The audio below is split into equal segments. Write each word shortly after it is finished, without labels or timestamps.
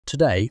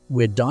Today,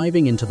 we're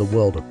diving into the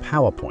world of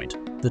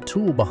PowerPoint, the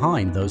tool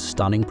behind those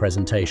stunning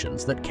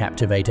presentations that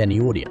captivate any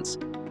audience.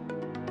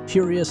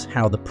 Curious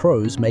how the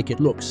pros make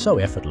it look so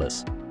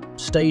effortless?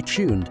 Stay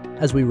tuned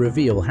as we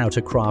reveal how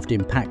to craft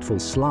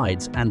impactful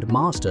slides and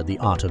master the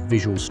art of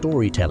visual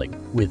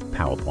storytelling with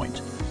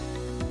PowerPoint.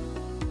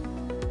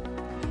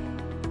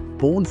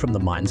 Born from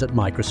the minds at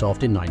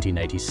Microsoft in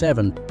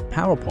 1987,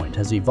 PowerPoint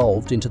has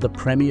evolved into the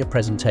premier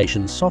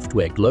presentation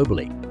software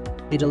globally.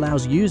 It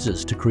allows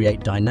users to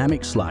create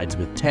dynamic slides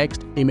with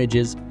text,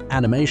 images,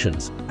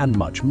 animations, and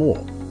much more,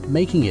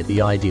 making it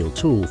the ideal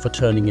tool for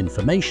turning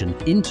information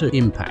into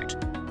impact.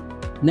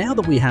 Now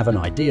that we have an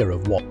idea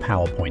of what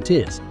PowerPoint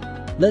is,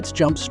 let's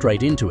jump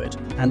straight into it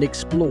and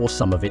explore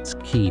some of its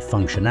key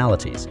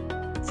functionalities.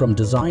 From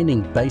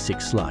designing basic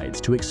slides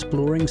to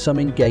exploring some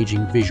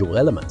engaging visual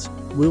elements,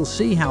 we'll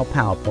see how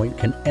PowerPoint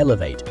can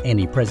elevate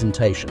any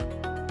presentation.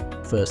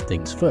 First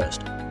things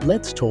first,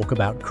 let's talk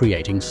about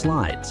creating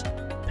slides.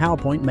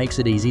 PowerPoint makes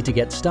it easy to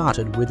get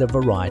started with a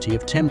variety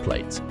of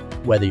templates.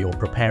 Whether you're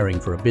preparing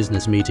for a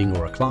business meeting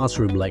or a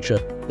classroom lecture,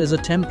 there's a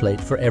template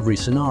for every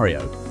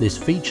scenario. This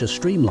feature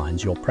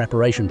streamlines your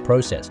preparation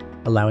process,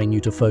 allowing you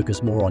to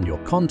focus more on your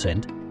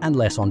content and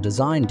less on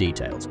design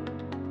details.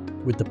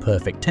 With the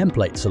perfect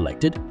template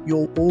selected,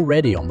 you're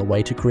already on the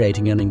way to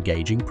creating an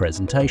engaging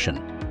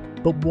presentation.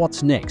 But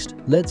what's next?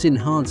 Let's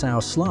enhance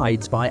our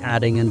slides by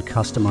adding and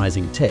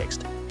customizing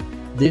text.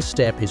 This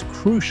step is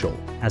crucial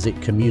as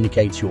it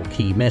communicates your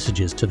key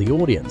messages to the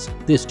audience.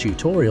 This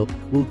tutorial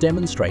will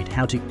demonstrate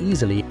how to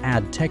easily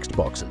add text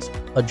boxes,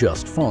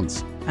 adjust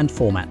fonts, and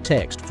format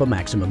text for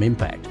maximum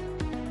impact.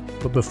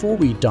 But before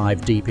we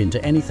dive deep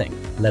into anything,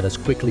 let us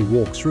quickly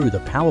walk through the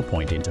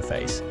PowerPoint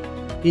interface.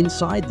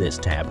 Inside this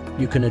tab,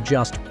 you can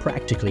adjust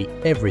practically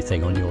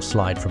everything on your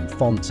slide, from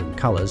fonts and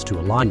colors to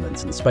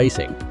alignments and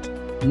spacing.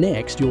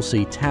 Next, you'll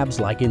see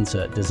tabs like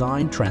Insert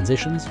Design,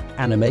 Transitions,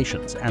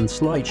 Animations, and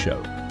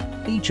Slideshow.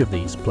 Each of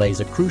these plays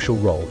a crucial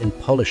role in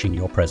polishing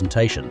your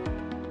presentation.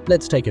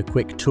 Let's take a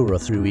quick tour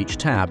through each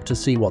tab to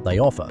see what they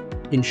offer,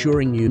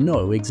 ensuring you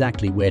know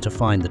exactly where to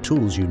find the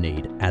tools you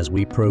need as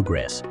we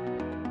progress.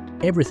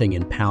 Everything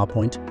in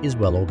PowerPoint is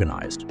well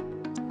organized.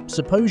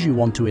 Suppose you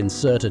want to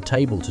insert a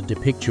table to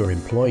depict your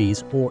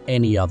employees or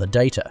any other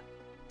data.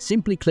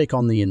 Simply click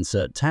on the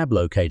Insert tab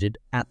located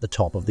at the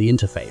top of the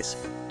interface.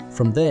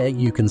 From there,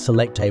 you can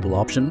select Table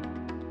option.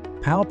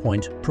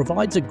 PowerPoint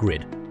provides a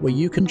grid where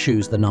you can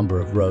choose the number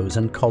of rows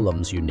and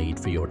columns you need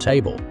for your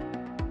table.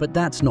 But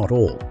that's not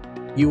all.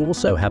 You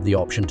also have the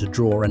option to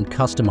draw and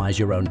customize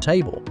your own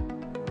table.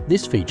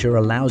 This feature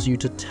allows you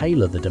to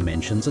tailor the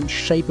dimensions and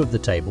shape of the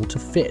table to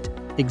fit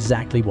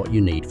exactly what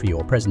you need for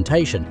your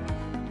presentation.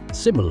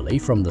 Similarly,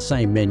 from the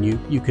same menu,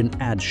 you can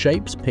add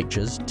shapes,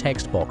 pictures,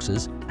 text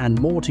boxes, and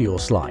more to your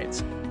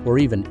slides, or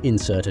even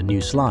insert a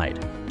new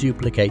slide,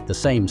 duplicate the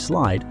same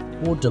slide,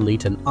 or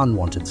delete an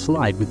unwanted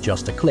slide with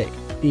just a click,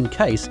 in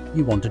case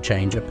you want to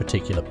change a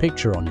particular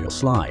picture on your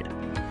slide.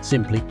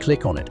 Simply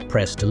click on it,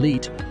 press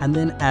delete, and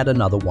then add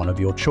another one of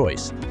your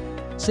choice.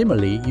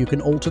 Similarly, you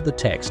can alter the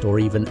text or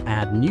even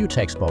add new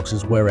text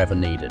boxes wherever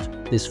needed.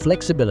 This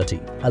flexibility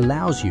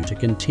allows you to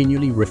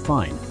continually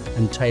refine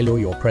and tailor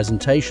your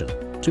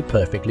presentation to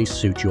perfectly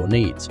suit your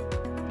needs.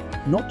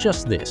 Not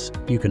just this,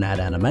 you can add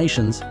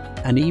animations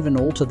and even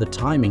alter the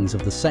timings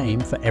of the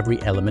same for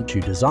every element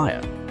you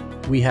desire.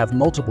 We have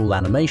multiple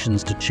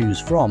animations to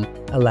choose from,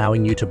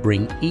 allowing you to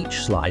bring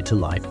each slide to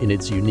life in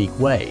its unique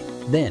way.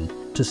 Then,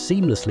 to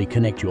seamlessly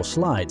connect your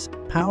slides,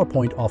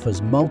 PowerPoint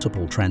offers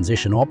multiple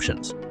transition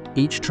options.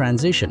 Each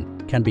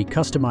transition can be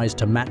customized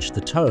to match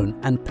the tone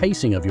and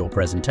pacing of your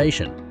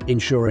presentation,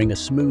 ensuring a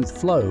smooth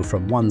flow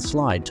from one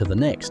slide to the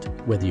next.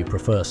 Whether you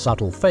prefer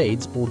subtle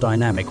fades or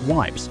dynamic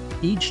wipes,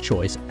 each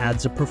choice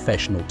adds a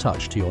professional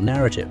touch to your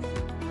narrative.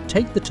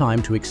 Take the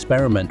time to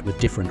experiment with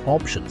different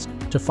options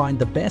to find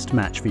the best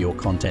match for your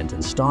content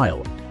and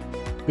style.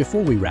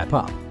 Before we wrap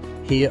up,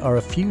 here are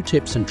a few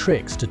tips and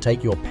tricks to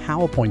take your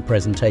PowerPoint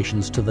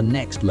presentations to the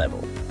next level.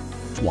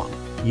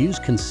 1. Use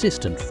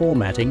consistent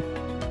formatting.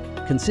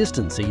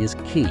 Consistency is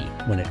key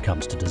when it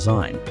comes to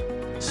design.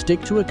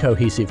 Stick to a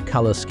cohesive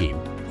color scheme,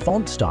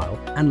 font style,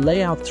 and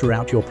layout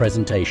throughout your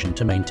presentation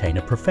to maintain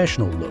a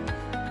professional look.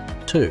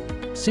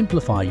 2.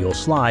 Simplify your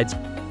slides.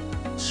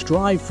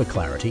 Strive for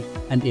clarity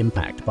and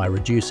impact by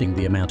reducing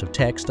the amount of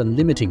text and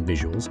limiting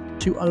visuals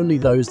to only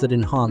those that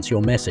enhance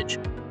your message.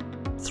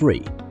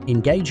 3.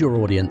 Engage your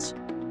audience.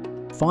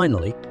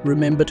 Finally,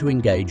 remember to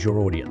engage your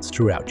audience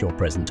throughout your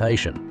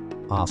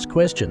presentation. Ask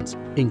questions,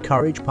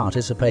 encourage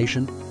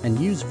participation, and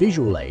use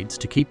visual aids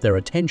to keep their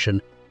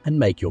attention and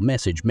make your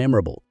message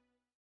memorable.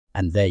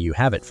 And there you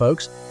have it,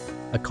 folks,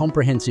 a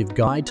comprehensive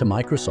guide to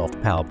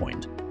Microsoft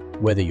PowerPoint.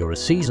 Whether you're a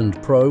seasoned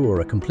pro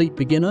or a complete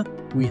beginner,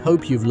 we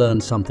hope you've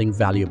learned something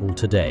valuable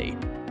today.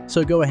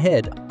 So go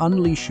ahead,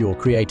 unleash your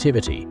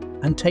creativity,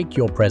 and take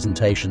your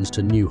presentations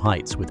to new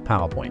heights with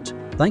PowerPoint.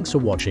 Thanks for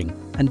watching,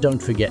 and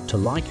don't forget to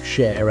like,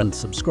 share, and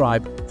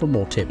subscribe for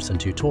more tips and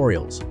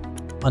tutorials.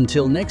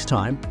 Until next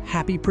time,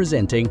 happy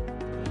presenting